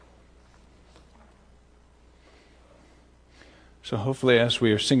So hopefully as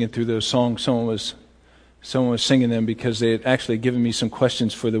we are singing through those songs, someone was singing them because they had actually given me some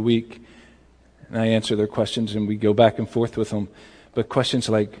questions for the week. And I answer their questions and we go back and forth with them. But questions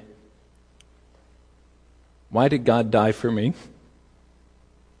like, why did God die for me?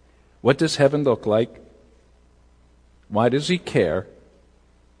 What does heaven look like? Why does He care?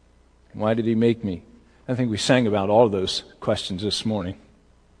 Why did He make me? I think we sang about all of those questions this morning.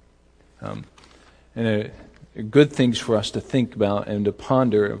 And good things for us to think about and to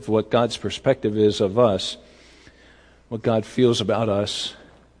ponder of what God's perspective is of us, what God feels about us,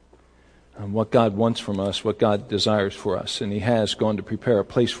 what God wants from us, what God desires for us. And He has gone to prepare a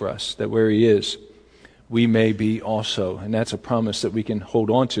place for us, that where He is, we may be also. And that's a promise that we can hold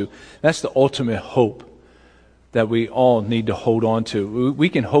on to. That's the ultimate hope that we all need to hold on to. We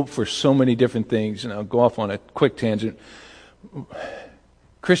can hope for so many different things, and I'll go off on a quick tangent.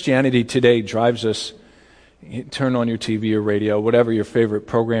 Christianity today drives us. Turn on your TV or radio, whatever your favorite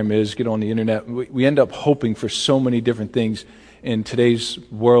program is, get on the internet. We end up hoping for so many different things in today's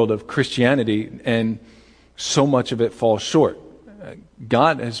world of Christianity, and so much of it falls short.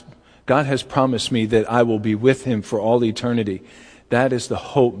 God has promised me that I will be with Him for all eternity. That is the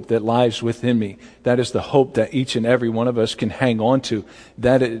hope that lies within me. That is the hope that each and every one of us can hang on to.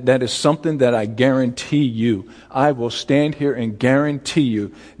 That is something that I guarantee you. I will stand here and guarantee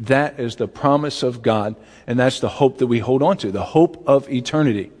you that is the promise of God, and that's the hope that we hold on to, the hope of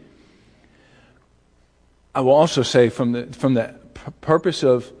eternity. I will also say from the purpose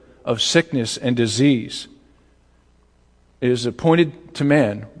of sickness and disease, it is appointed to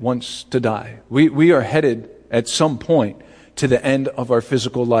man once to die. We are headed at some point to the end of our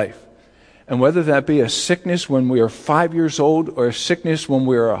physical life. And whether that be a sickness when we are 5 years old or a sickness when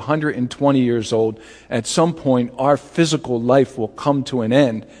we are 120 years old, at some point our physical life will come to an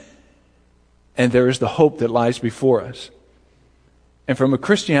end. And there is the hope that lies before us. And from a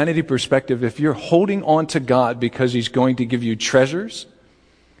Christianity perspective, if you're holding on to God because He's going to give you treasures,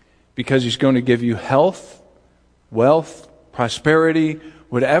 because He's going to give you health, wealth, prosperity,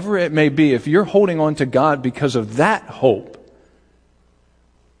 whatever it may be, if you're holding on to God because of that hope,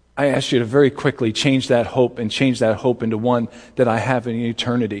 I ask you to very quickly change that hope into one that I have in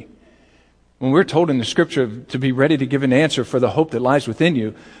eternity. When we're told in the Scripture to be ready to give an answer for the hope that lies within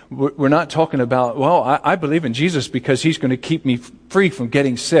you, we're not talking about, well, I believe in Jesus because He's going to keep me free from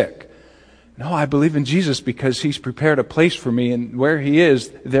getting sick. No, I believe in Jesus because He's prepared a place for me, and where He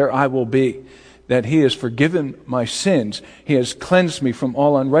is, there I will be. That He has forgiven my sins. He has cleansed me from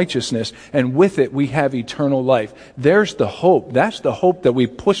all unrighteousness. And with it, we have eternal life. There's the hope. That's the hope that we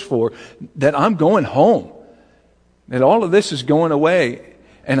push for, that I'm going home. That all of this is going away,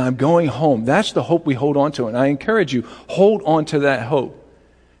 and I'm going home. That's the hope we hold on to. And I encourage you, hold on to that hope.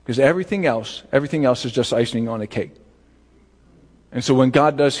 Because everything else is just icing on a cake. And so when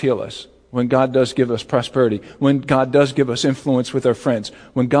God does heal us, when God does give us prosperity, when God does give us influence with our friends,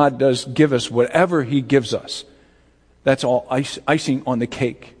 when God does give us whatever He gives us, that's all icing on the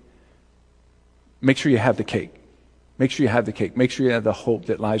cake. Make sure you have the cake. Make sure you have the cake. Make sure you have the hope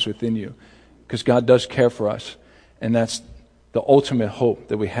that lies within you. Because God does care for us. And that's the ultimate hope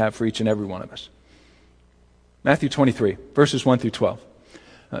that we have for each and every one of us. Matthew 23, verses 1 through 12.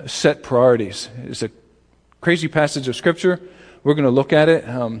 Set priorities. It's a crazy passage of Scripture. We're going to look at it.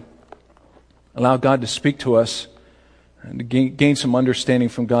 Allow God to speak to us and to gain some understanding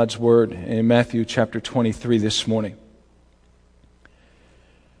from God's Word in Matthew chapter 23 this morning.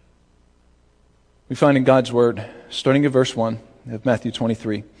 We find in God's Word, starting at verse 1 of Matthew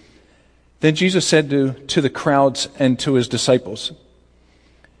 23, Then Jesus said to the crowds and to His disciples,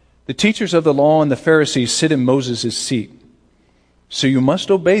 The teachers of the law and the Pharisees sit in Moses' seat. So you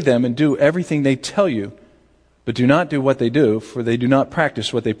must obey them and do everything they tell you, but do not do what they do, for they do not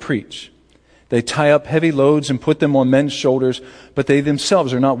practice what they preach. They tie up heavy loads and put them on men's shoulders, but they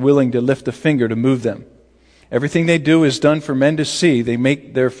themselves are not willing to lift a finger to move them. Everything they do is done for men to see. They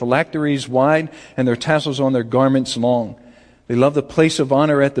make their phylacteries wide and their tassels on their garments long. They love the place of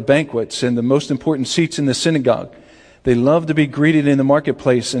honor at the banquets and the most important seats in the synagogue. They love to be greeted in the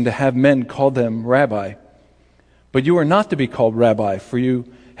marketplace and to have men call them Rabbi. But you are not to be called Rabbi, for you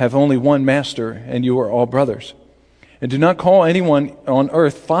have only one master, and you are all brothers. And do not call anyone on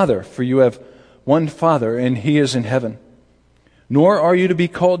earth Father, for you have one Father, and He is in heaven. Nor are you to be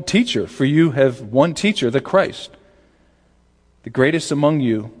called teacher, for you have one teacher, the Christ. The greatest among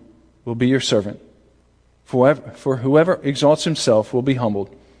you will be your servant. For whoever exalts himself will be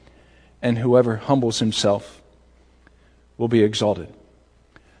humbled, and whoever humbles himself will be exalted.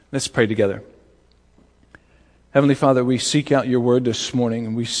 Let's pray together. Heavenly Father, we seek out your word this morning,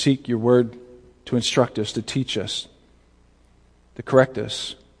 and we seek your word to instruct us, to teach us. to correct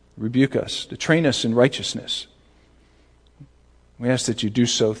us, rebuke us, to train us in righteousness. We ask that you do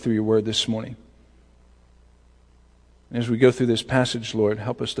so through your word this morning. And as we go through this passage, Lord,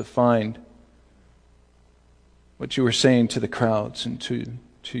 help us to find what you were saying to the crowds and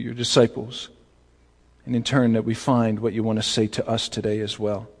to your disciples. And in turn, that we find what you want to say to us today as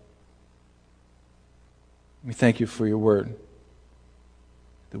well. We thank you for your word,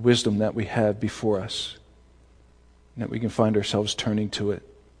 the wisdom that we have before us, and that we can find ourselves turning to it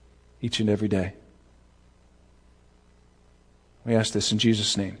each and every day. We ask this in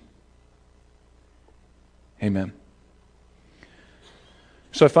Jesus' name. Amen.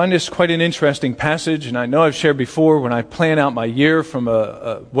 So I find this quite an interesting passage, and I know I've shared before, when I plan out my year from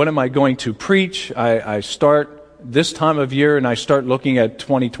what am I going to preach, I start this time of year and I start looking at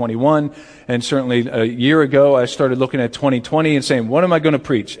 2021, and certainly a year ago I started looking at 2020 and saying, what am I going to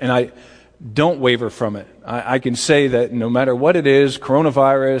preach? And I don't waver from it. I can say that no matter what it is,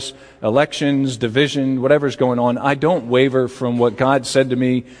 coronavirus, elections, division, whatever's going on, I don't waver from what God said to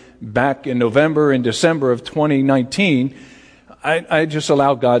me back in November and December of 2019. I just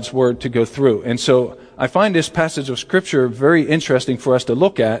allow God's word to go through. And so I find this passage of Scripture very interesting for us to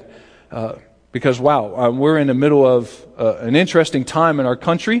look at because, we're in the middle of an interesting time in our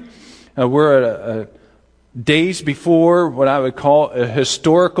country. We're at days before what I would call a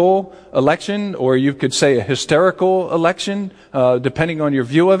historical election, or you could say a hysterical election, depending on your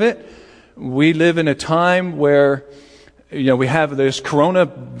view of it. We live in a time where we have this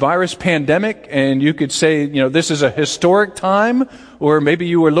coronavirus pandemic, and you could say, this is a historic time, or maybe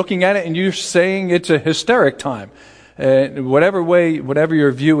you were looking at it and you're saying it's a hysteric time. Whatever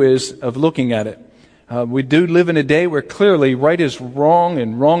your view is of looking at it. We do live in a day where clearly right is wrong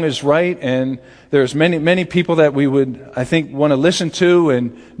and wrong is right, and there's many people that we would, I think, want to listen to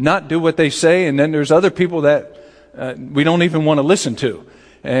and not do what they say, and then there's other people that we don't even want to listen to.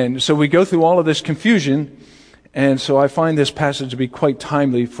 And so we go through all of this confusion. And so I find this passage to be quite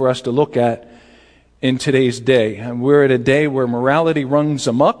timely for us to look at in today's day. And we're at a day where morality runs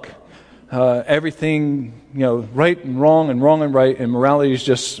amok. Everything, right and wrong and right, and morality is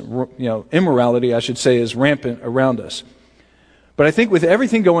just, immorality, I should say, is rampant around us. But I think with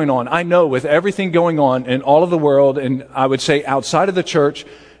everything going on, with everything going on in all of the world, and I would say outside of the church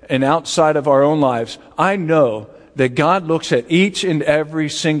and outside of our own lives, I know that God looks at each and every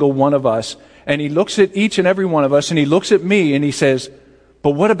single one of us. And he looks at each and every one of us, and he looks at me, and he says,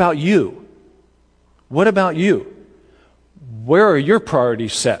 but what about you? What about you? Where are your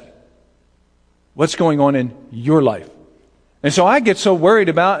priorities set? What's going on in your life? And so I get so worried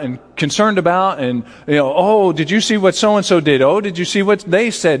about and concerned about, and, did you see what so-and-so did? Oh, did you see what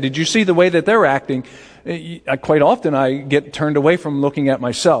they said? Did you see the way that they're acting? Quite often I get turned away from looking at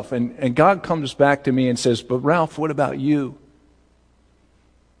myself. And God comes back to me and says, but Ralph, what about you?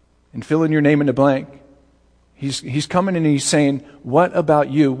 And fill in your name in the blank. He's coming and he's saying, what about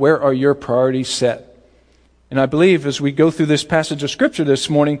you? Where are your priorities set? And I believe as we go through this passage of Scripture this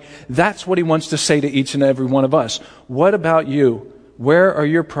morning, that's what he wants to say to each and every one of us. What about you? Where are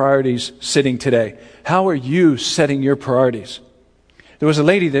your priorities sitting today? How are you setting your priorities? There was a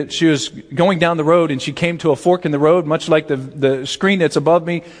lady that she was going down the road, and she came to a fork in the road, much like the screen that's above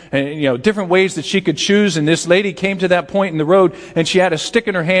me, and different ways that she could choose. And this lady came to that point in the road, and she had a stick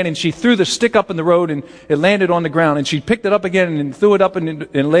in her hand, and she threw the stick up in the road, and it landed on the ground. And she picked it up again and threw it up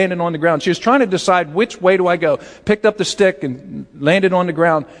and landed on the ground. She was trying to decide, which way do I go? Picked up the stick and landed on the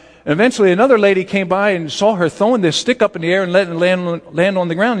ground. And eventually another lady came by and saw her throwing this stick up in the air and letting it land on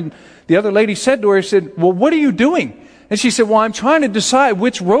the ground. And the other lady said to her, well, what are you doing? And she said, well, I'm trying to decide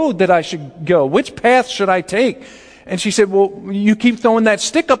which road that I should go. Which path should I take? And she said, well, you keep throwing that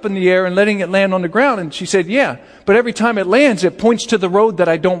stick up in the air and letting it land on the ground. And she said, yeah, but every time it lands, it points to the road that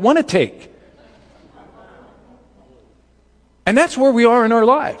I don't want to take. And that's where we are in our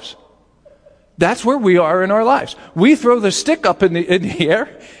lives. That's where we are in our lives. We throw the stick up in the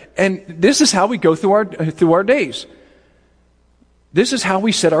air, and this is how we go through our days. This is how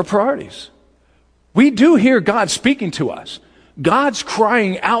we set our priorities. We do hear God speaking to us. God's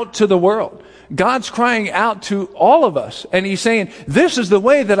crying out to the world. God's crying out to all of us. And he's saying, this is the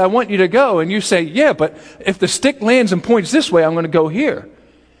way that I want you to go. And you say, yeah, but if the stick lands and points this way, I'm going to go here.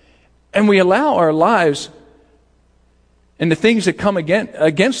 And we allow our lives and the things that come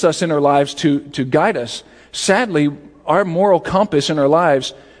against us in our lives to guide us. Sadly, our moral compass in our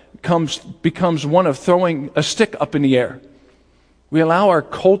lives becomes one of throwing a stick up in the air. We allow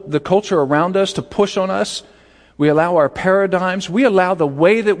the culture around us to push on us. We allow our paradigms. We allow the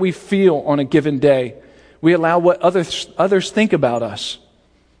way that we feel on a given day. We allow what others think about us.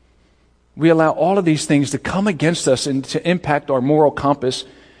 We allow all of these things to come against us and to impact our moral compass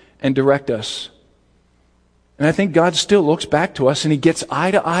and direct us. And I think God still looks back to us and he gets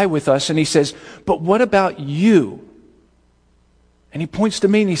eye to eye with us and he says, but what about you? And he points to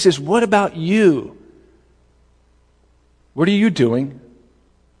me and he says, what about you? What are you doing?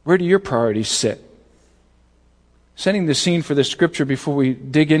 Where do your priorities sit? Setting the scene for the scripture before we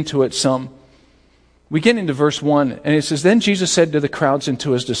dig into it some. We get into verse 1 and it says, then Jesus said to the crowds and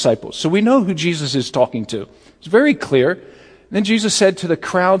to his disciples. So we know who Jesus is talking to. It's very clear. Then Jesus said to the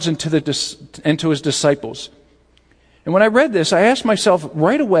crowds and to his disciples. And when I read this, I asked myself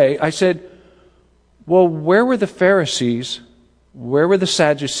right away, I said, well, where were the Pharisees? Where were the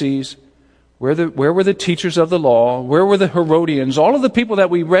Sadducees? Where were the teachers of the law? Where were the Herodians? All of the people that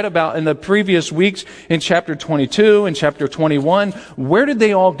we read about in the previous weeks in chapter 22 and chapter 21, where did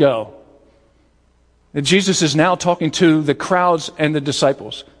they all go? And Jesus is now talking to the crowds and the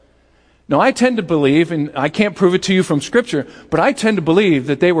disciples. Now, I tend to believe, and I can't prove it to you from Scripture, but I tend to believe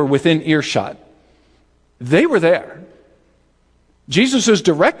that they were within earshot. They were there. Jesus is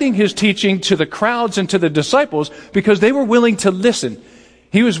directing his teaching to the crowds and to the disciples because they were willing to listen.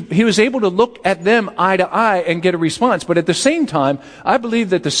 He was able to look at them eye to eye and get a response. But at the same time, I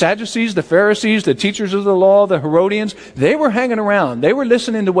believe that the Sadducees, the Pharisees, the teachers of the law, the Herodians, they were hanging around. They were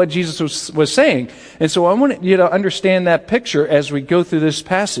listening to what Jesus was saying. And so I want you to understand that picture as we go through this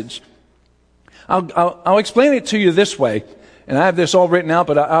passage. I'll explain it to you this way. And I have this all written out,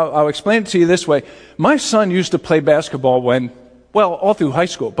 but I'll explain it to you this way. My son used to play basketball all through high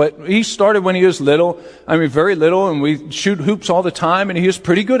school, but he started when he was little. Very little, and we shoot hoops all the time, and he was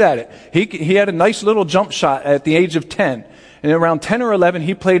pretty good at it. He had a nice little jump shot at the age of 10. And around 10 or 11,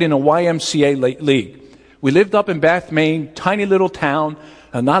 he played in a YMCA league. We lived up in Bath, Maine, tiny little town,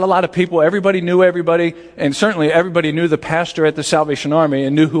 not a lot of people. Everybody knew everybody, and certainly everybody knew the pastor at the Salvation Army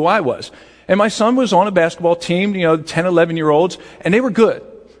and knew who I was. And my son was on a basketball team, 10, 11-year-olds, and they were good.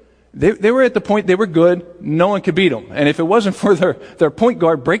 They were at the point they were good. No one could beat them. And if it wasn't for their point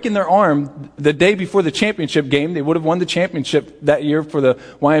guard breaking their arm the day before the championship game, they would have won the championship that year for the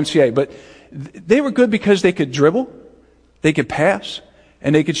YMCA. But they were good because they could dribble, they could pass,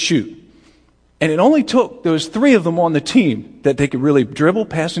 and they could shoot. And it only took, there was 3 of them on the team that they could really dribble,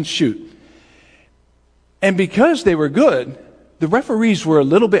 pass, and shoot. And because they were good, the referees were a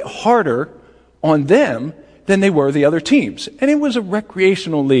little bit harder on them than they were the other teams. And it was a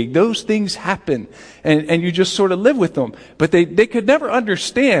recreational league. Those things happen. And you just sort of live with them. But they could never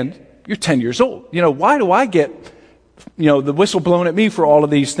understand, you're 10 years old. Why do I get, the whistle blown at me for all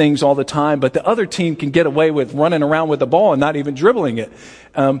of these things all the time, but the other team can get away with running around with the ball and not even dribbling it?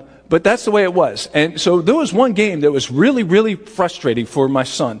 But that's the way it was. And so there was one game that was really, really frustrating for my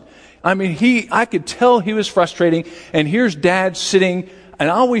son. I could tell he was frustrating. And here's Dad sitting,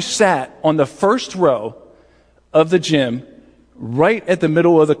 and I always sat on the first row of the gym, right at the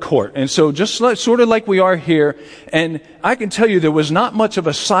middle of the court. And so sort of like we are here, and I can tell you there was not much of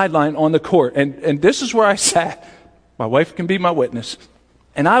a sideline on the court. And this is where I sat. My wife can be my witness.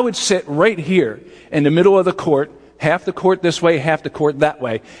 And I would sit right here in the middle of the court, half the court this way, half the court that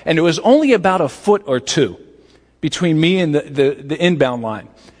way. And it was only about a foot or 2 between me and the inbound line.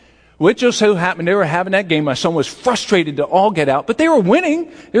 Well, it just so happened they were having that game. My son was frustrated to all get out, but they were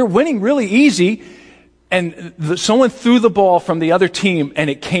winning. They were winning really easy. And someone threw the ball from the other team, and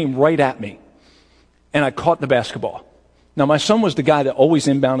it came right at me. And I caught the basketball. Now, my son was the guy that always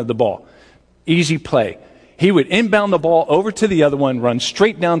inbounded the ball. Easy play. He would inbound the ball over to the other one, run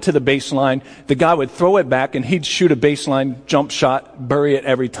straight down to the baseline. The guy would throw it back, and he'd shoot a baseline jump shot, bury it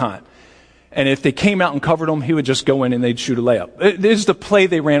every time. And if they came out and covered him, he would just go in and they'd shoot a layup. This is the play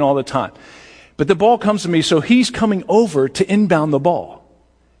they ran all the time. But the ball comes to me, so he's coming over to inbound the ball.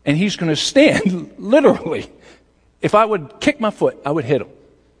 And he's going to stand, literally. If I would kick my foot, I would hit him.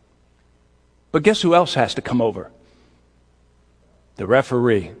 But guess who else has to come over? The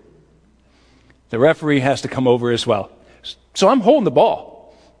referee. The referee has to come over as well. So I'm holding the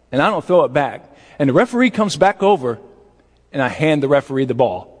ball, and I don't throw it back. And the referee comes back over, and I hand the referee the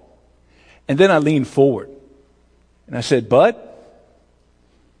ball. And then I lean forward. And I said, Bud,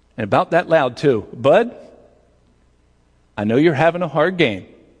 and about that loud too, Bud, I know you're having a hard game.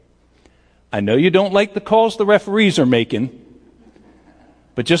 I know you don't like the calls the referees are making,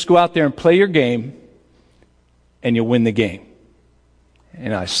 but just go out there and play your game, and you'll win the game.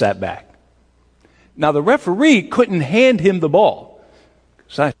 And I sat back. Now, the referee couldn't hand him the ball,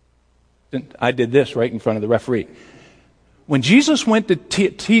 because I did this right in front of the referee. When Jesus went to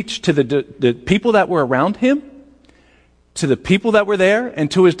teach to the people that were around him, to the people that were there, and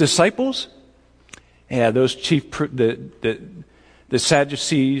to his disciples, those the the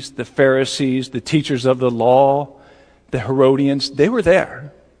Sadducees, the Pharisees, the teachers of the law, the Herodians, they were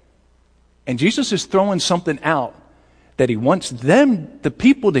there. And Jesus is throwing something out that he wants them, the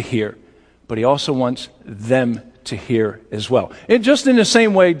people, to hear, but he also wants them to hear as well. And just in the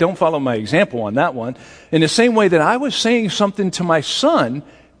same way, don't follow my example on that one, in the same way that I was saying something to my son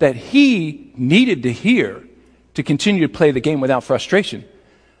that he needed to hear to continue to play the game without frustration,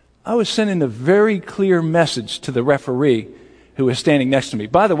 I was sending a very clear message to the referee who was standing next to me.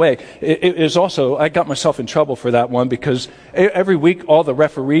 By the way, it is also, I got myself in trouble for that one because every week all the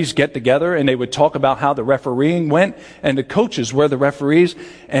referees get together and they would talk about how the refereeing went, and the coaches were the referees,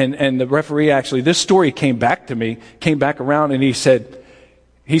 and the referee actually, this story came back around, and he said,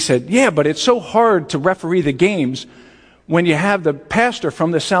 yeah, but it's so hard to referee the games when you have the pastor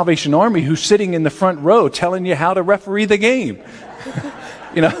from the Salvation Army who's sitting in the front row telling you how to referee the game.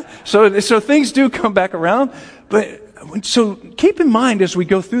 So things do come back around, but so keep in mind as we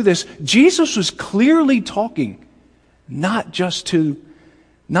go through this, Jesus was clearly talking not just to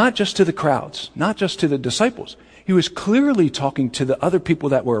the crowds, not just to the disciples. He was clearly talking to the other people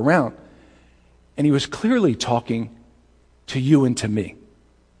that were around. And he was clearly talking to you and to me.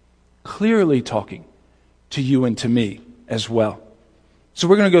 Clearly talking to you and to me as well. So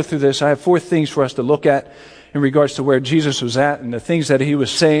we're going to go through this. I have 4 things for us to look at in regards to where Jesus was at and the things that he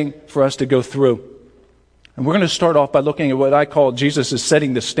was saying for us to go through. And we're going to start off by looking at what I call Jesus is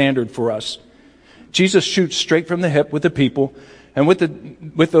setting the standard for us. Jesus shoots straight from the hip with the people and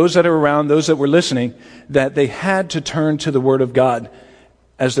with those that are around, those that were listening, that they had to turn to the Word of God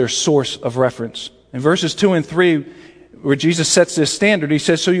as their source of reference. In verses 2 and 3, where Jesus sets this standard, he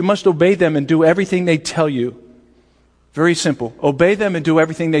says, so you must obey them and do everything they tell you. Very simple. Obey them and do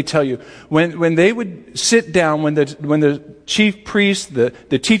everything they tell you. When they would sit down, when the chief priests,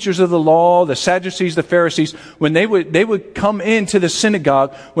 the teachers of the law, the Sadducees, the Pharisees, when they would come into the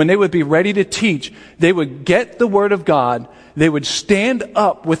synagogue, when they would be ready to teach, they would get the Word of God, they would stand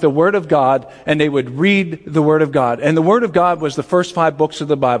up with the Word of God, and they would read the Word of God. And the Word of God was the first 5 books of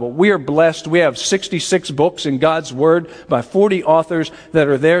the Bible. We are blessed. We have 66 books in God's Word by 40 authors that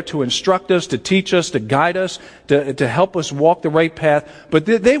are there to instruct us, to teach us, to guide us, to help us walk the right path. But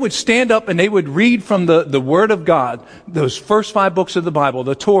they would stand up and they would read from the Word of God, those first 5 books of the Bible,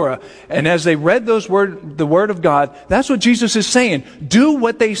 the Torah. And as they read the Word of God, that's what Jesus is saying. Do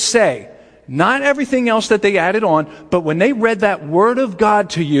what they say. Not everything else that they added on, but when they read that Word of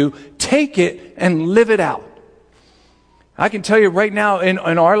God to you, take it and live it out. I can tell you right now in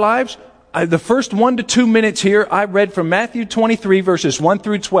our lives, the first 1 to 2 minutes here, I read from Matthew 23, verses 1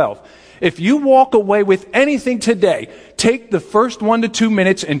 through 12. If you walk away with anything today, take the first 1 to 2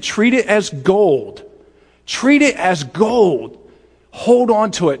 minutes and treat it as gold. Treat it as gold. Hold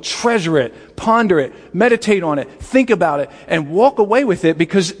on to it, treasure it, ponder it, meditate on it, think about it, and walk away with it,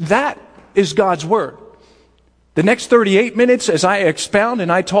 because that is God's Word. The next 38 minutes, as I expound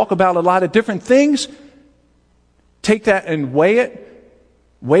and I talk about a lot of different things, take that and weigh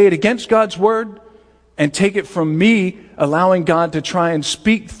it against God's Word, and take it from me allowing God to try and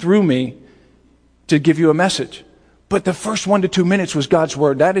speak through me to give you a message. But the first 1 to 2 minutes was God's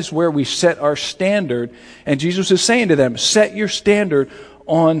Word. That is where we set our standard. And Jesus is saying to them, set your standard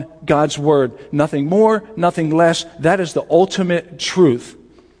on God's Word. Nothing more, nothing less. That is the ultimate truth.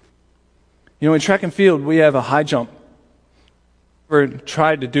 You know, in track and field, we have a high jump. Ever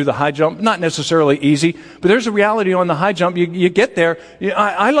tried to do the high jump? Not necessarily easy, but there's a reality on the high jump. You get there.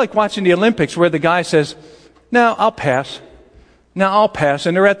 I like watching the Olympics where the guy says, no, I'll pass. Now I'll pass.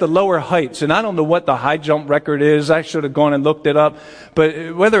 And they're at the lower heights. And I don't know what the high jump record is. I should have gone and looked it up.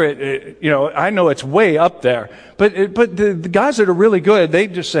 But whether I know it's way up there. But the guys that are really good, they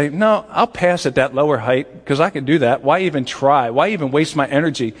just say, no, I'll pass at that lower height because I can do that. Why even try? Why even waste my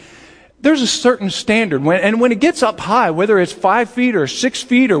energy? There's a certain standard. When it gets up high, whether it's 5 feet or 6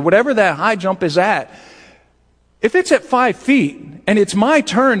 feet or whatever that high jump is at, if it's at 5 feet and it's my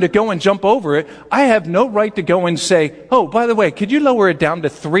turn to go and jump over it, I have no right to go and say, oh, by the way, could you lower it down to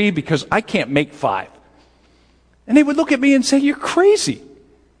 3 because I can't make 5? And they would look at me and say, you're crazy.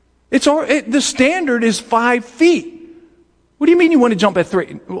 The standard is 5 feet. What do you mean you want to jump at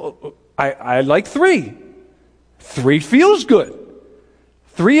 3? Well, I like 3. 3 feels good.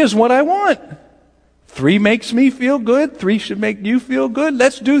 3 is what I want. 3 makes me feel good. 3 should make you feel good.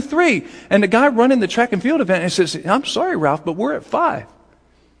 Let's do 3. And the guy running the track and field event and says, I'm sorry, Ralph, but we're at 5.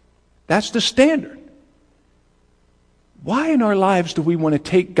 That's the standard. Why in our lives do we want to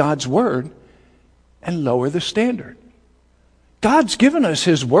take God's Word and lower the standard? God's given us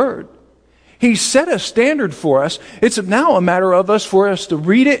His Word. He set a standard for us. It's now a matter of us for us to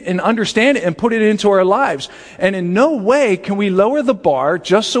read it and understand it and put it into our lives. And in no way can we lower the bar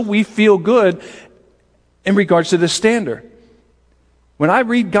just so we feel good in regards to this standard. When I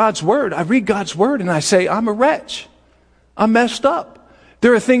read God's Word and I say, I'm a wretch. I'm messed up.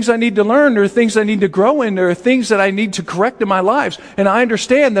 There are things I need to learn. There are things I need to grow in. There are things that I need to correct in my lives. And I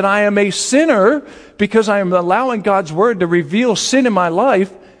understand that I am a sinner because I am allowing God's Word to reveal sin in my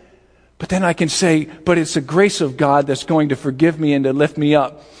life. But then I can say, but it's the grace of God that's going to forgive me and to lift me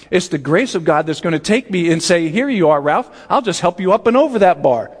up. It's the grace of God that's going to take me and say, here you are, Ralph. I'll just help you up and over that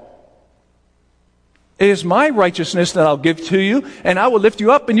bar. It is my righteousness that I'll give to you, and I will lift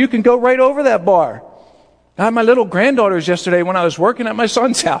you up, and you can go right over that bar. I had my little granddaughters yesterday when I was working at my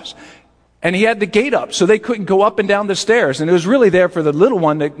son's house. And he had the gate up, so they couldn't go up and down the stairs. And it was really there for the little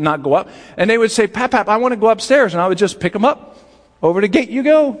one to not go up. And they would say, Pap, I want to go upstairs. And I would just pick them up. Over the gate you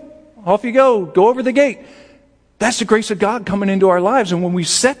go. Off you go. Go over the gate. That's the grace of God coming into our lives. And when we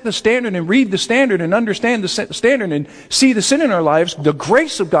set the standard and read the standard and understand the standard and see the sin in our lives, the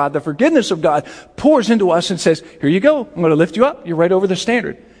grace of God, the forgiveness of God pours into us and says, here you go. I'm going to lift you up. You're right over the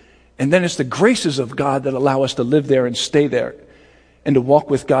standard. And then it's the graces of God that allow us to live there and stay there and to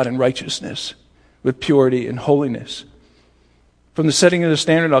walk with God in righteousness, with purity and holiness. From the setting of the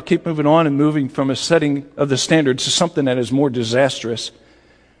standard, I'll keep moving on and moving from a setting of the standard to something that is more disastrous,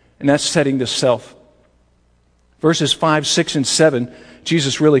 and that's setting the self. Verses 5, 6, and 7,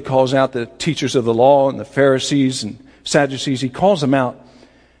 Jesus really calls out the teachers of the law and the Pharisees and Sadducees. He calls them out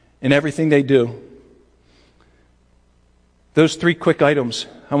in everything they do. Those 3 quick items,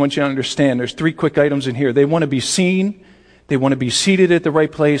 I want you to understand. There's 3 quick items in here. They want to be seen, they want to be seated at the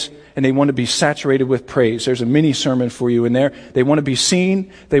right place, and they want to be saturated with praise. There's a mini sermon for you in there. They want to be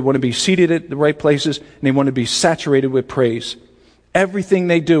seen, they want to be seated at the right places, and they want to be saturated with praise. Everything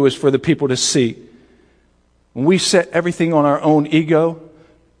they do is for the people to see. When we set everything on our own ego,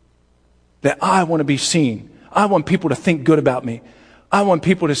 that I want to be seen. I want people to think good about me. I want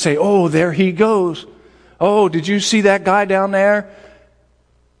people to say, oh, there he goes. Oh, did you see that guy down there?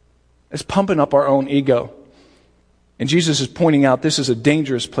 It's pumping up our own ego. And Jesus is pointing out this is a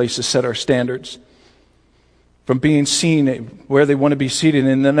dangerous place to set our standards. From being seen where they want to be seated.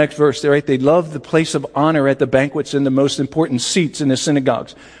 In the next verse, right, they love the place of honor at the banquets and the most important seats in the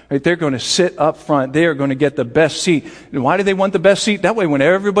synagogues. Right, they're going to sit up front. They are going to get the best seat. And why do they want the best seat? That way when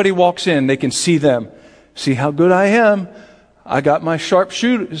everybody walks in, they can see them. See how good I am. I got my sharp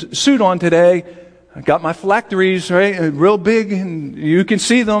suit on today. I got my phylacteries, right, real big, and you can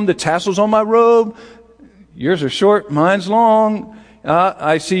see them. The tassels on my robe. Yours are short, mine's long.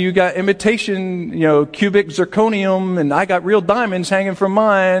 I see you got imitation, cubic zirconium, and I got real diamonds hanging from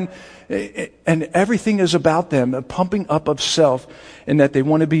mine. And everything is about them, a pumping up of self, and that they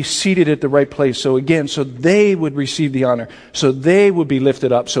want to be seated at the right place. So again, so they would receive the honor, so they would be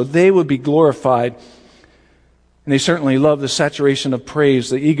lifted up, so they would be glorified. And they certainly love the saturation of praise.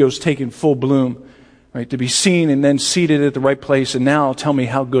 The ego's taken full bloom, right? To be seen and then seated at the right place. And now tell me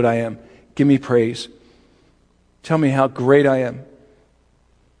how good I am. Give me praise. Tell me how great I am.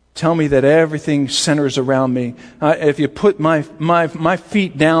 Tell me that everything centers around me. If you put my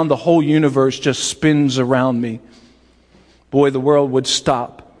feet down, the whole universe just spins around me. Boy, the world would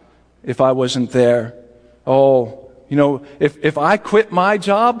stop if I wasn't there. Oh, if I quit my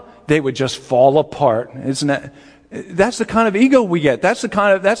job, they would just fall apart. Isn't that? That's the kind of ego we get. That's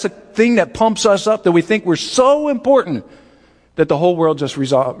the thing that pumps us up, that we think we're so important that the whole world just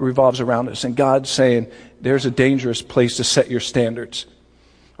revolves around us. And God's saying, there's a dangerous place to set your standards.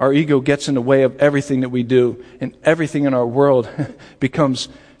 Our ego gets in the way of everything that we do, and everything in our world becomes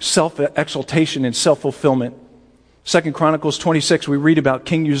self-exaltation and self-fulfillment. 2 Chronicles 26, we read about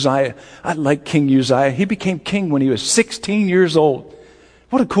King Uzziah. I like King Uzziah. He became king when he was 16 years old.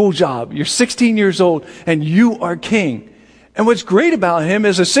 What a cool job. You're 16 years old and you are king. And what's great about him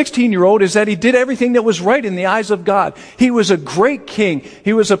as a 16-year-old is that he did everything that was right in the eyes of God. He was a great king.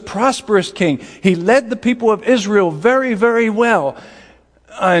 He was a prosperous king. He led the people of Israel very, very well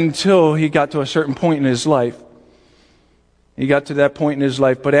until he got to a certain point in his life. He got to that point in his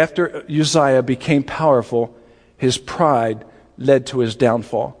life. But after Uzziah became powerful, his pride led to his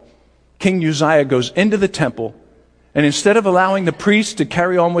downfall. King Uzziah goes into the temple, and instead of allowing the priests to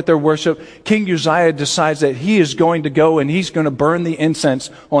carry on with their worship, King Uzziah decides that he is going to go and he's going to burn the incense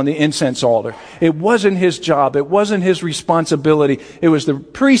on the incense altar. It wasn't his job. It wasn't his responsibility. It was the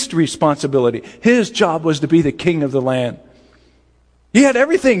priest's responsibility. His job was to be the king of the land. He had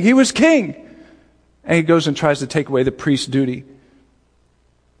everything. He was king. And he goes and tries to take away the priest's duty.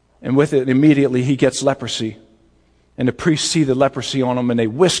 And with it, immediately he gets leprosy. And the priests see the leprosy on him, and they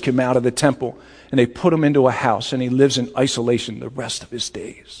whisk him out of the temple, and they put him into a house, and he lives in isolation the rest of his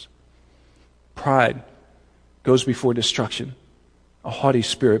days. Pride goes before destruction, a haughty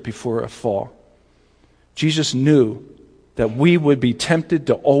spirit before a fall. Jesus knew that we would be tempted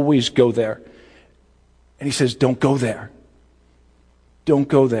to always go there. And he says, don't go there. Don't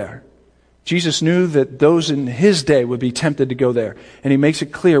go there. Jesus knew that those in his day would be tempted to go there. And he makes it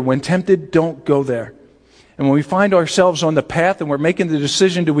clear, when tempted, don't go there. And when we find ourselves on the path and we're making the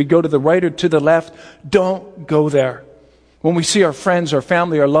decision, do we go to the right or to the left? Don't go there. When we see our friends, our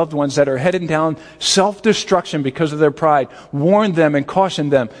family, our loved ones that are heading down self-destruction because of their pride, warn them and caution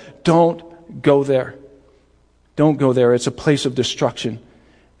them, don't go there. Don't go there. It's a place of destruction.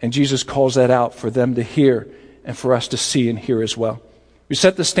 And Jesus calls that out for them to hear and for us to see and hear as well. We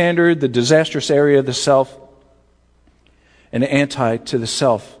set the standard, the disastrous area of the self, and the anti to the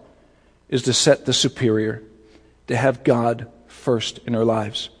self is to set the superior, to have God first in our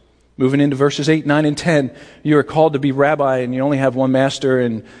lives. Moving into verses 8, 9, and 10, you are called to be rabbi, and you only have one master,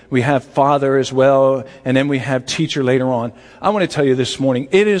 and we have father as well, and then we have teacher later on. I want to tell you this morning,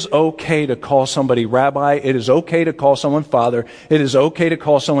 it is okay to call somebody rabbi. It is okay to call someone father. It is okay to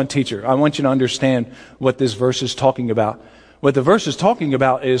call someone teacher. I want you to understand what this verse is talking about. What the verse is talking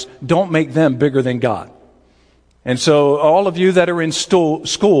about is don't make them bigger than God. And so all of you that are in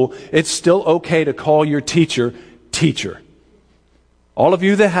school, it's still okay to call your teacher, teacher. All of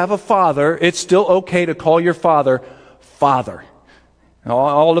you that have a father, it's still okay to call your father, father.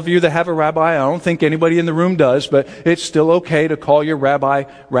 All of you that have a rabbi, I don't think anybody in the room does, but it's still okay to call your rabbi,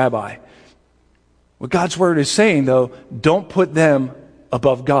 rabbi. What God's word is saying, though, don't put them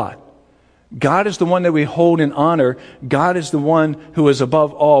above God. God is the one that we hold in honor. God is the one who is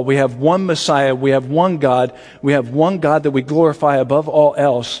above all. We have one Messiah. We have one God. We have one God that we glorify above all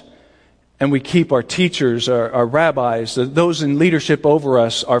else. And we keep our teachers, our rabbis, those in leadership over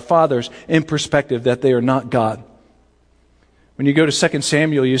us, our fathers, in perspective that they are not God. When you go to 2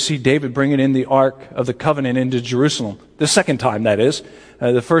 Samuel, you see David bringing in the Ark of the Covenant into Jerusalem. The second time, that is.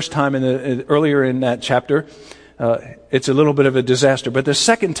 The first time earlier in that chapter, it's a little bit of a disaster. But the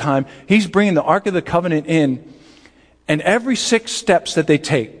second time, he's bringing the Ark of the Covenant in, and every 6 steps that they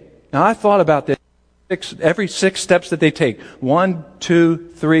take. Now, I thought about this. Every 6 steps that they take. 1,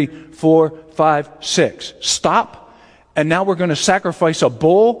 2, 3, 4, 5, 6. Stop. And now we're going to sacrifice a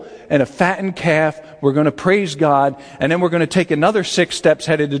bull and a fattened calf. We're going to praise God. And then we're going to take another 6 steps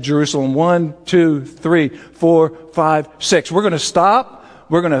headed to Jerusalem. 1, 2, 3, 4, 5, 6. We're going to stop.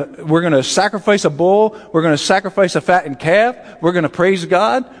 We're going to sacrifice a bull. We're going to sacrifice a fattened calf. We're going to praise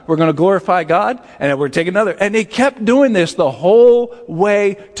God. We're going to glorify God. And then we're going to take another. And they kept doing this the whole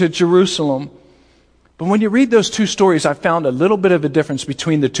way to Jerusalem. But when you read those 2 stories, I found a little bit of a difference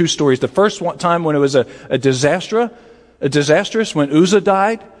between the 2 stories. The first time when it was a disastrous, when Uzzah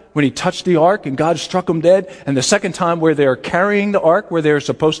died, when he touched the ark and God struck him dead. And the second time where they're carrying the ark, where they're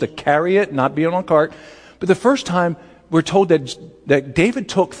supposed to carry it, not be on a cart. But the first time, we're told that David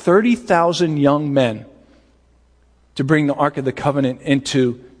took 30,000 young men to bring the Ark of the Covenant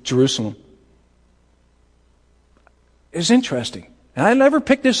into Jerusalem. It's interesting. And I never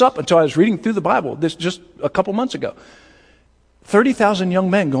picked this up until I was reading through the Bible, this just a couple months ago. 30,000 young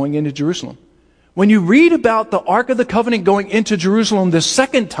men going into Jerusalem. When you read about the Ark of the Covenant going into Jerusalem the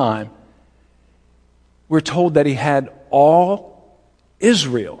second time, we're told that he had all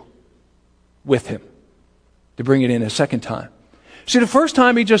Israel with him to bring it in a second time. See, the first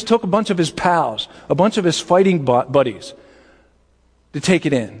time he just took a bunch of his pals, a bunch of his fighting buddies to take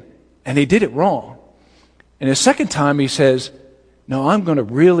it in. And they did it wrong. And the second time he says, no, I'm going to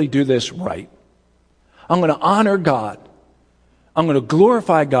really do this right. I'm going to honor God. I'm going to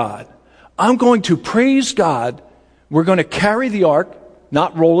glorify God. I'm going to praise God. We're going to carry the ark,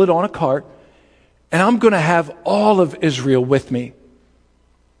 not roll it on a cart. And I'm going to have all of Israel with me,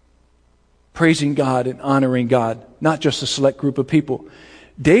 praising God and honoring God, not just a select group of people.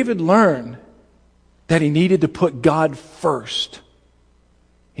 David learned that he needed to put God first.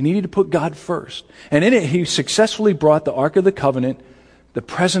 He needed to put God first. And in it, he successfully brought the Ark of the Covenant, the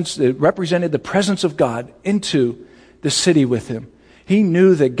presence, it represented the presence of God, into the city with him. He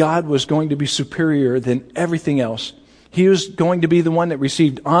knew that God was going to be superior than everything else. He was going to be the one that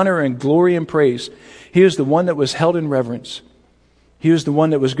received honor and glory and praise. He was the one that was held in reverence. He was the one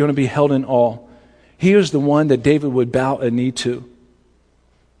that was going to be held in awe. He was the one that David would bow a knee to.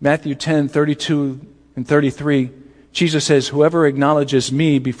 Matthew 10:32 and 33, Jesus says, whoever acknowledges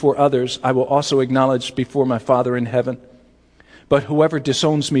me before others, I will also acknowledge before my Father in heaven. But whoever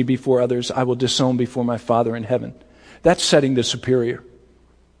disowns me before others, I will disown before my Father in heaven. That's setting the superior.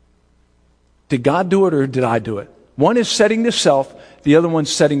 Did God do it or did I do it? One is setting the self, the other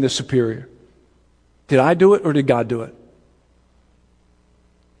one's setting the superior. Did I do it or did God do it?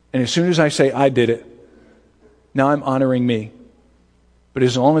 And as soon as I say I did it, now I'm honoring me. But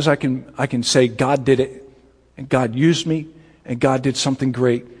as long as I can say God did it, and God used me, and God did something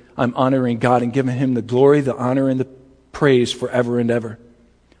great, I'm honoring God and giving Him the glory, the honor, and the praise forever and ever.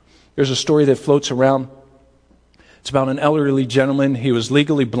 There's a story that floats around. It's about an elderly gentleman. He was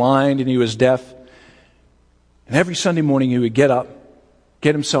legally blind and he was deaf. And every Sunday morning he would get up,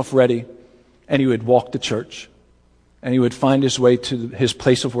 get himself ready, and he would walk to church. And he would find his way to his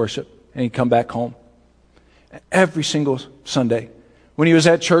place of worship, and he'd come back home. Every single Sunday. When he was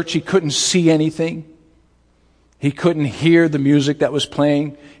at church, he couldn't see anything. He couldn't hear the music that was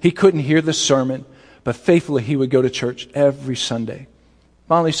playing. He couldn't hear the sermon. But faithfully, he would go to church every Sunday.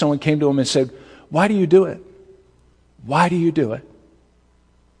 Finally, someone came to him and said, "Why do you do it? Why do you do it?"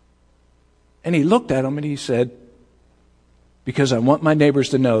 And he looked at him and he said, "Because I want my neighbors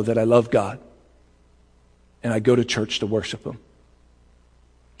to know that I love God. And I go to church to worship Him."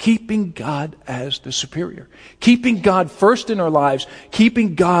 Keeping God as the superior. Keeping God first in our lives.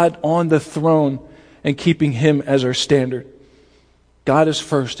 Keeping God on the throne. And keeping Him as our standard. God is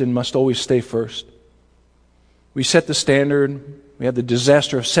first and must always stay first. We set the standard. We have the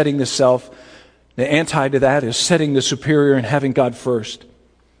disaster of setting the self. The anti to that is setting the superior and having God first.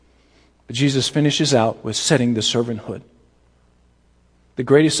 But Jesus finishes out with setting the servanthood. The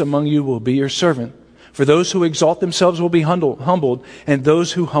greatest among you will be your servant. For those who exalt themselves will be humbled, and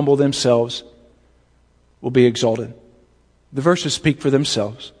those who humble themselves will be exalted. The verses speak for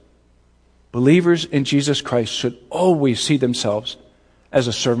themselves. Believers in Jesus Christ should always see themselves as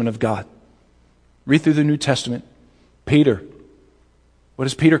a servant of God. Read through the New Testament. Peter. What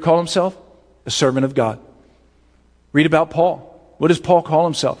does Peter call himself? A servant of God. Read about Paul. What does Paul call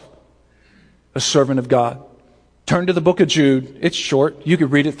himself? A servant of God. Turn to the book of Jude. It's short. You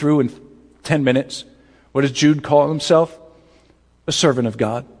could read it through in 10 minutes. What does Jude call himself? A servant of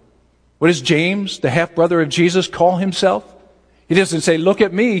God. What does James, the half-brother of Jesus, call himself? He doesn't say, "Look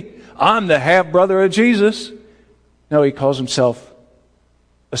at me, I'm the half-brother of Jesus." No, he calls himself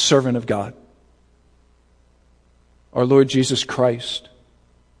a servant of God. Our Lord Jesus Christ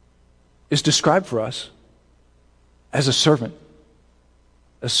is described for us as a servant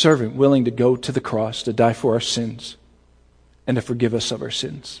willing to go to the cross to die for our sins and to forgive us of our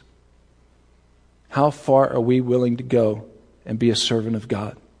sins. How far are we willing to go and be a servant of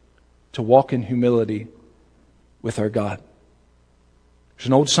God, to walk in humility with our God? There's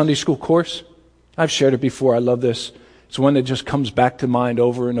an old Sunday school course. I've shared it before. I love this. It's one that just comes back to mind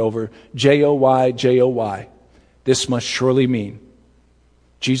over and over. J-O-Y, J-O-Y. This must surely mean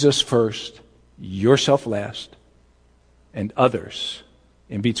Jesus first, yourself last, and others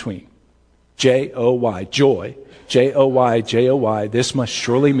in between. J-O-Y, joy. J-O-Y, J-O-Y. This must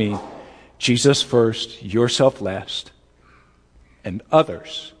surely mean Jesus first, yourself last, and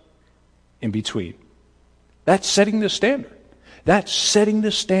others in between. That's setting the standard. That's setting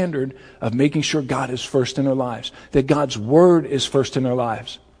the standard of making sure God is first in our lives, that God's Word is first in our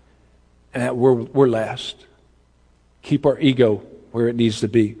lives, and that we're last. Keep our ego where it needs to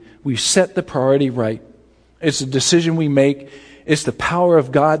be. We set the priority right. It's a decision we make. It's the power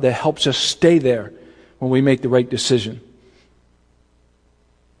of God that helps us stay there when we make the right decision.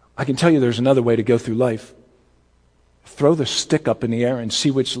 I can tell you there's another way to go through life. Throw the stick up in the air and see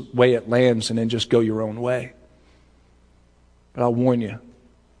which way it lands and then just go your own way. But I'll warn you,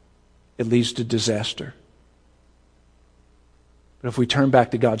 it leads to disaster. But if we turn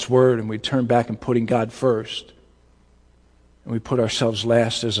back to God's Word and we turn back and putting God first, and we put ourselves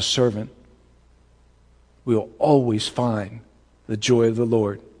last as a servant, we will always find the joy of the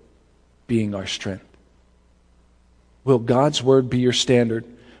Lord being our strength. Will God's Word be your standard?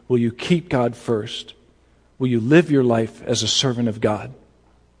 Will you keep God first? Will you live your life as a servant of God?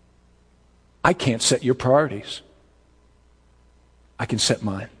 I can't set your priorities. I can set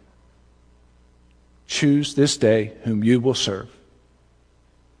mine. Choose this day whom you will serve.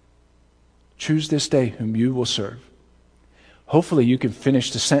 Choose this day whom you will serve. Hopefully you can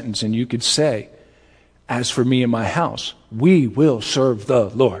finish the sentence and you could say, "As for me and my house, we will serve the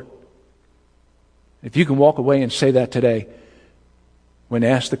Lord." If you can walk away and say that today, when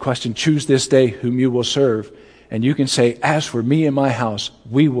asked the question, "Choose this day whom you will serve," and you can say, "As for me and my house,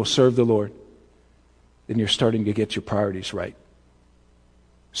 we will serve the Lord," then you're starting to get your priorities right.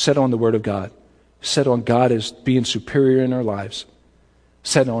 Set on the Word of God. Set on God as being superior in our lives.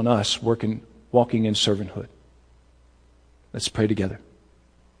 Set on us walking in servanthood. Let's pray together.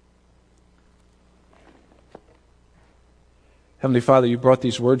 Heavenly Father, you brought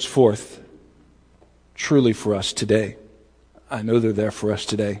these words forth truly for us today. I know they're there for us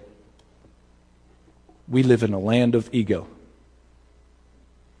today. We live in a land of ego.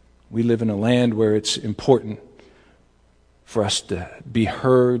 We live in a land where it's important for us to be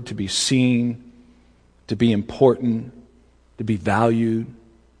heard, to be seen, to be important, to be valued.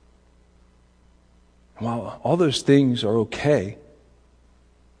 And while all those things are okay,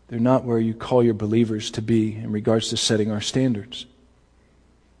 they're not where you call your believers to be in regards to setting our standards.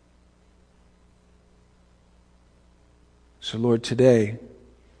 So Lord, today,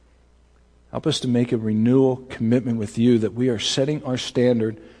 help us to make a renewal commitment with you that we are setting our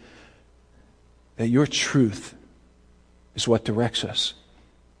standard, that your truth is what directs us.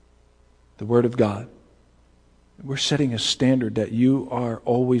 The Word of God. We're setting a standard that you are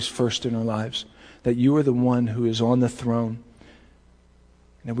always first in our lives, that you are the one who is on the throne,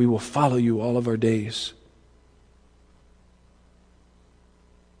 and that we will follow you all of our days.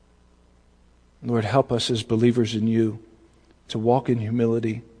 Lord, help us as believers in you to walk in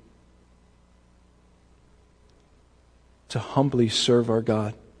humility, to humbly serve our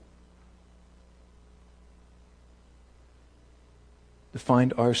God, to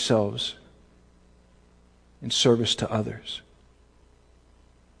find ourselves in service to others.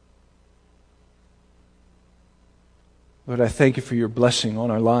 Lord, I thank you for your blessing on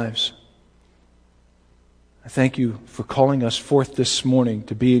our lives. I thank you for calling us forth this morning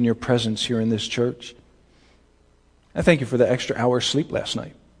to be in your presence here in this church. I thank you for the extra hour of sleep last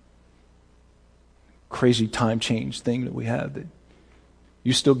night. Crazy time change thing that we had. That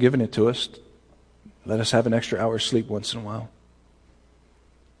you still giving it to us. Let us have an extra hour of sleep once in a while.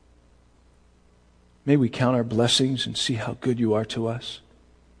 May we count our blessings and see how good you are to us.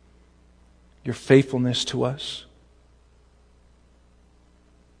 Your faithfulness to us.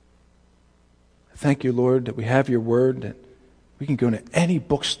 Thank you, Lord, that we have your word, that we can go to any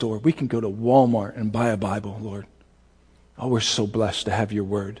bookstore. We can go to Walmart and buy a Bible, Lord. Oh, we're so blessed to have your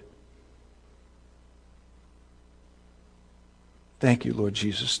word. Thank you, Lord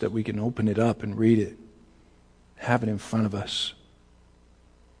Jesus, that we can open it up and read it, have it in front of us,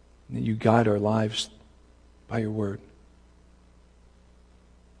 and that you guide our lives by your word.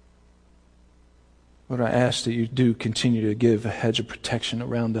 Lord, I ask that you do continue to give a hedge of protection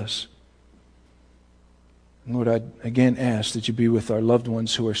around us. And Lord, I again ask that you be with our loved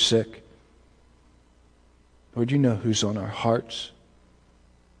ones who are sick. Lord, you know who's on our hearts.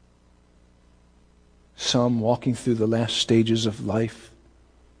 Some walking through the last stages of life.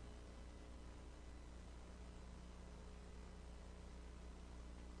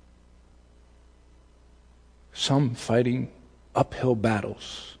 Some fighting uphill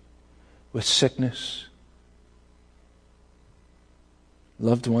battles with sickness.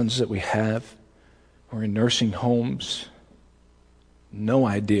 Loved ones that we have who are in nursing homes. No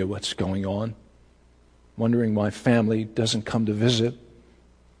idea what's going on. Wondering why family doesn't come to visit.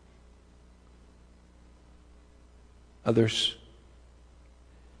 Others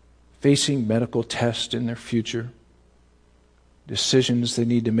facing medical tests in their future. Decisions they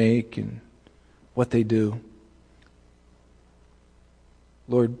need to make and what they do.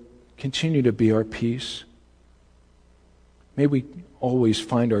 Lord, continue to be our peace. May we always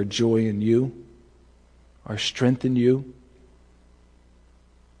find our joy in you, our strength in you.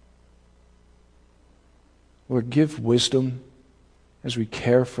 Lord, give wisdom as we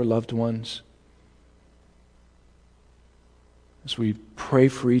care for loved ones, as we pray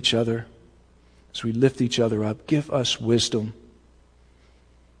for each other, as we lift each other up. Give us wisdom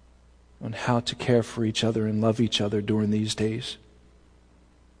on how to care for each other and love each other during these days.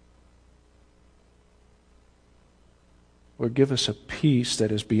 Lord, give us a peace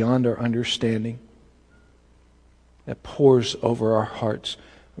that is beyond our understanding, that pours over our hearts.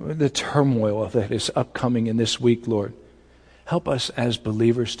 The turmoil that is upcoming in this week, Lord. Help us as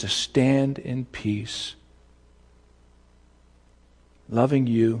believers to stand in peace, loving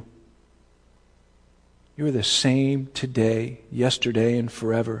you. You are the same today, yesterday, and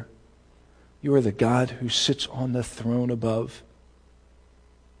forever. You are the God who sits on the throne above.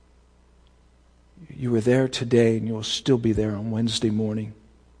 You were there today, and you will still be there on Wednesday morning.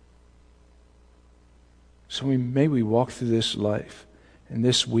 So may we walk through this life and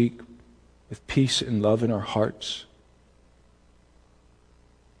this week with peace and love in our hearts,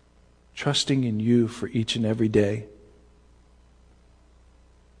 trusting in you for each and every day.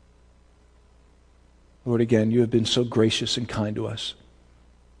 Lord, again, you have been so gracious and kind to us.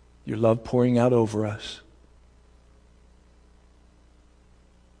 Your love pouring out over us.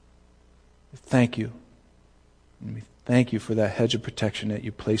 Thank you. And we thank you for that hedge of protection that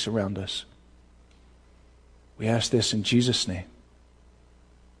you place around us. We ask this in Jesus' name.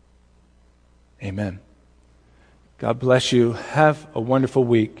 Amen. God bless you. Have a wonderful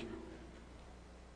week.